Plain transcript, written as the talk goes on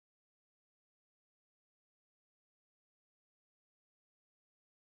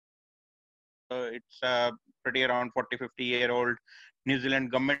It's a pretty around 40-50-year-old New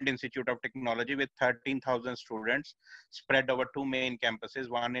Zealand Government Institute of Technology with 13,000 students spread over two main campuses,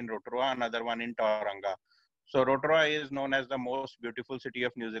 one in Rotorua, another one in Tauranga. So Rotorua is known as the most beautiful city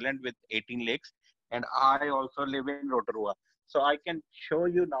of New Zealand with 18 lakes, and I also live in Rotorua. So I can show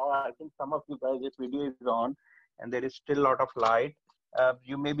you now. I think some of you guys, this video is on, and there is still a lot of light.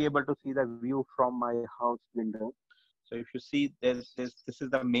 You may be able to see the view from my house window. So if you see, this is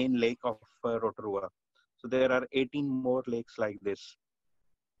the main lake of Rotorua. So there are 18 more lakes like this.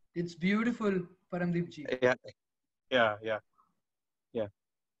 It's beautiful, Paramdipji. Yeah, yeah.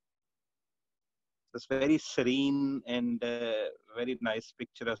 It's very serene and very nice,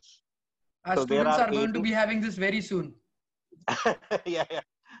 picturesque. Our So there students are are going to 18. be having this very soon. Yeah.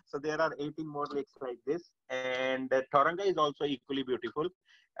 So there are 18 more lakes like this, and Tauranga is also equally beautiful.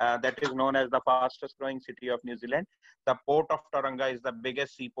 That is known as the fastest growing city of New Zealand. The port of Tauranga is the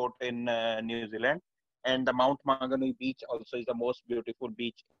biggest seaport in New Zealand, and the Mount Maunganui beach also is the most beautiful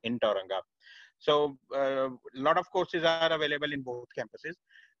beach in Tauranga. So a lot of courses are available in both campuses,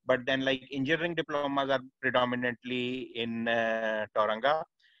 but then like engineering diplomas are predominantly in Tauranga,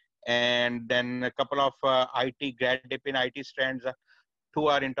 and then a couple of IT grad dip in IT strands. Two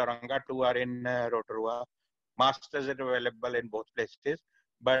are in Tauranga, two are in Rotorua. Masters is available in both places,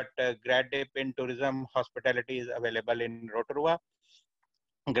 but grad dip in tourism hospitality is available in Rotorua.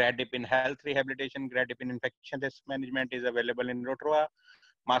 Grad dip in health rehabilitation, grad dip in infection risk management is available in Rotorua.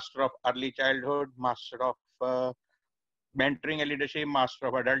 Master of early childhood, master of mentoring and leadership, master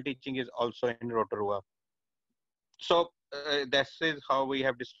of adult teaching is also in Rotorua. So this is how we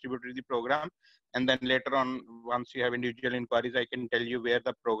have distributed the program. And then later on, once you have individual inquiries, I can tell you where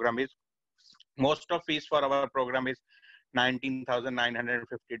the program is. Most of fees for our program is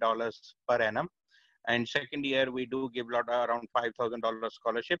 $19,950 per annum. And second year, we do give around $5,000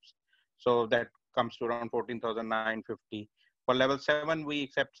 scholarships. So that comes to around $14,950. For level 7, we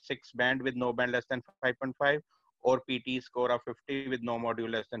accept 6 band with no band less than 5.5 or PT score of 50 with no module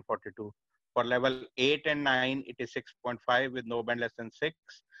less than 42. For level 8 and 9, it is 6.5 with no band less than 6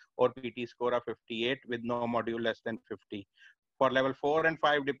 or PT score of 58 with no module less than 50. For level 4 and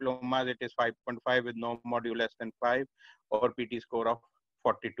 5 diplomas, it is 5.5 with no module less than 5 or PT score of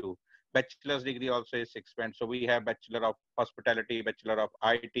 42. Bachelor's degree also is 6 band. So we have Bachelor of Hospitality, Bachelor of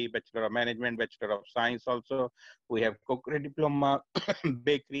IT, Bachelor of Management, Bachelor of Science also. We have cookery diploma,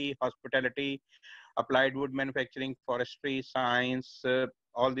 bakery, hospitality, applied wood manufacturing, forestry, science,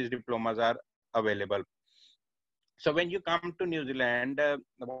 all these diplomas are available. So when you come to New Zealand,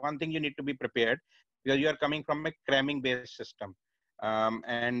 one thing you need to be prepared because you are coming from a cramming based system.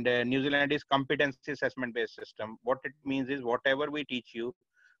 And New Zealand is competency assessment based system. What it means is whatever we teach you,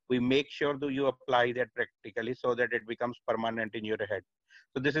 we make sure that you apply that practically so that it becomes permanent in your head.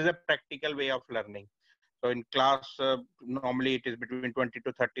 So this is a practical way of learning. So in class, normally it is between 20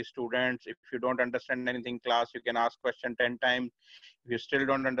 to 30 students. If you don't understand anything in class, you can ask question 10 times. If you still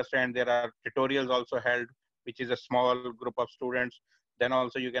don't understand, there are tutorials also held, which is a small group of students. Then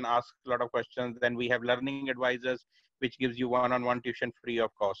also you can ask a lot of questions. Then we have learning advisors, which gives you one-on-one tuition free of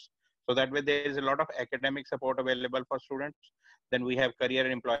cost. So that way there is a lot of academic support available for students. Then we have career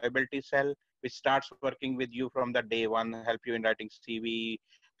and employability cell, which starts working with you from the day one, help you in writing CV,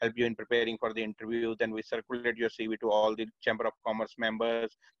 help you in preparing for the interview. Then we circulate your CV to all the Chamber of Commerce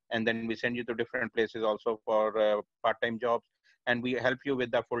members. And then we send you to different places also for part-time jobs. And we help you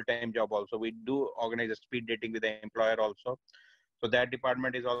with the full-time job also. We do organize a speed dating with the employer also. So that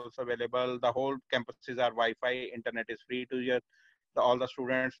department is also available. The whole campuses are Wi-Fi, internet is free to you. All the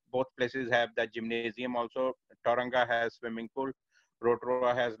students, both places have the gymnasium also. Tauranga has swimming pool.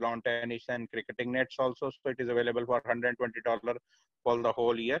 Rotorua has lawn tennis and cricketing nets also. So it is available for $120 for the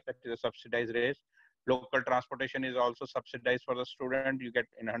whole year. That is a subsidized rate. Local transportation is also subsidized for the student. You get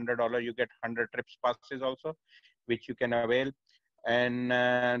in $100, you get 100 trips passes also, which you can avail. And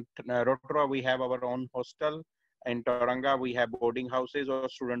Rotorua, we have our own hostel. In Tauranga, we have boarding houses or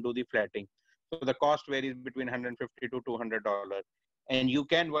student do the flatting. So the cost varies between $150 to $200. And you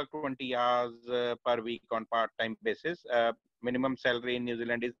can work 20 hours per week on part-time basis. Minimum salary in New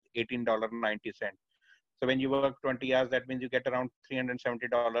Zealand is $18.90. So when you work 20 hours, that means you get around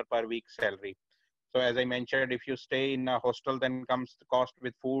 $370 per week salary. So as I mentioned, if you stay in a hostel, then comes the cost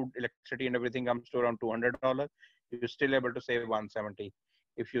with food, electricity, and everything comes to around $200. You're still able to save 170.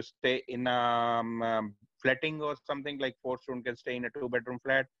 If you stay in flatting or something like 4 students can stay in a 2-bedroom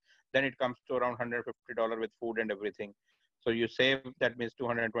flat, then it comes to around $150 with food and everything. So you save, that means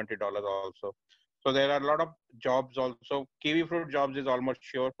 $220 also. So there are a lot of jobs also. Kiwi fruit jobs is almost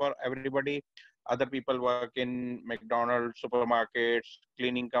sure for everybody. Other people work in McDonald's, supermarkets,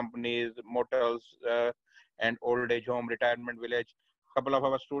 cleaning companies, motels, and old age home, retirement village. Couple of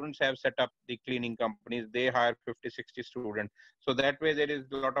our students have set up the cleaning companies. They hire 50, 60 students. So that way there is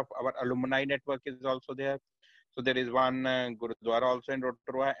a lot of our alumni network is also there. So there is one Gurudwara also in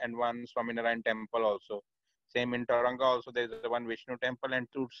Rotorua and one Swaminarayan temple also. Same in Tauranga also there is one Vishnu temple and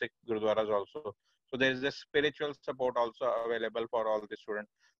two Sikh Gurudwaras also. So there is a spiritual support also available for all the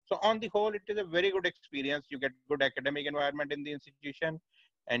students. So on the whole, it is a very good experience. You get good academic environment in the institution,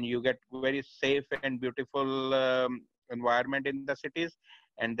 and you get very safe and beautiful environment in the cities.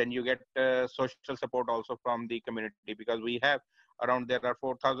 And then you get social support also from the community, because we have around, there are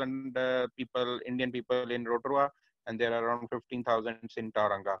 4,000 people, Indian people in Rotorua, and there are around 15,000 in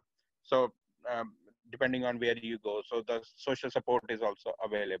Tauranga. So depending on where you go, so the social support is also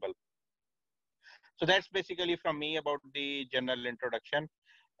available. So that's basically from me about the general introduction.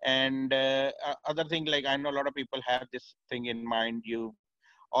 And other thing, like I know a lot of people have this thing in mind.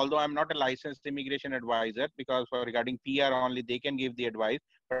 Although I'm not a licensed immigration advisor, because for regarding PR only, they can give the advice,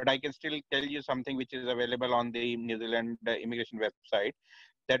 but I can still tell you something which is available on the New Zealand immigration website,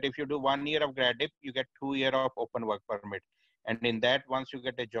 that if you do 1 year of grad dip, you get 2 year of open work permit. And in that, once you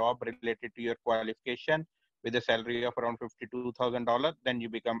get a job related to your qualification with a salary of around $52,000, then you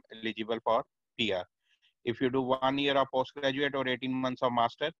become eligible for PR. If you do 1 year of postgraduate or 18 months of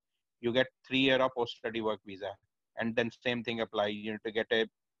master, you get 3 year of post-study work visa. And then same thing apply. You need to get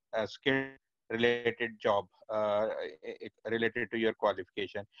a skilled related job related to your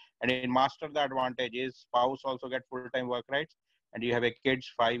qualification. And in master, the advantage is spouse also get full-time work rights, and you have a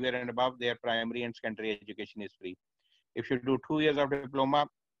kids 5 year and above, their primary and secondary education is free. If you do 2 years of diploma,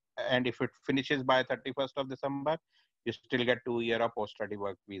 and if it finishes by 31st of December, you still get 2 year of post-study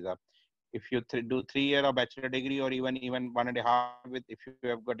work visa. If you do 3 year of bachelor degree, or even 1.5 with, if you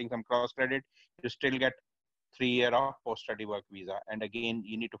have getting some cross credit, you still get 3 year of post-study work visa. And again,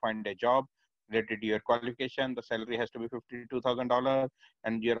 you need to find a job related to your qualification. The salary has to be $52,000,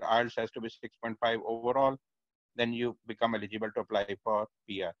 and your IELTS has to be 6.5 overall. Then you become eligible to apply for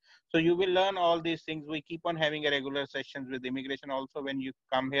PR. So you will learn all these things. We keep on having a regular sessions with immigration also when you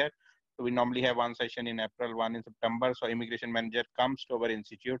come here. So we normally have one session in April, one in September. So immigration manager comes to our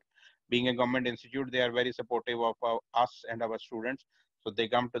institute. Being a government institute, they are very supportive of us and our students. So they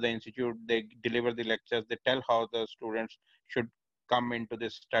come to the institute, they deliver the lectures, they tell how the students should come into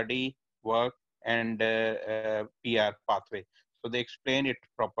this study, work, and PR pathway. So they explain it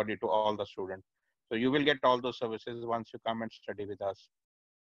properly to all the students. So you will get all those services once you come and study with us.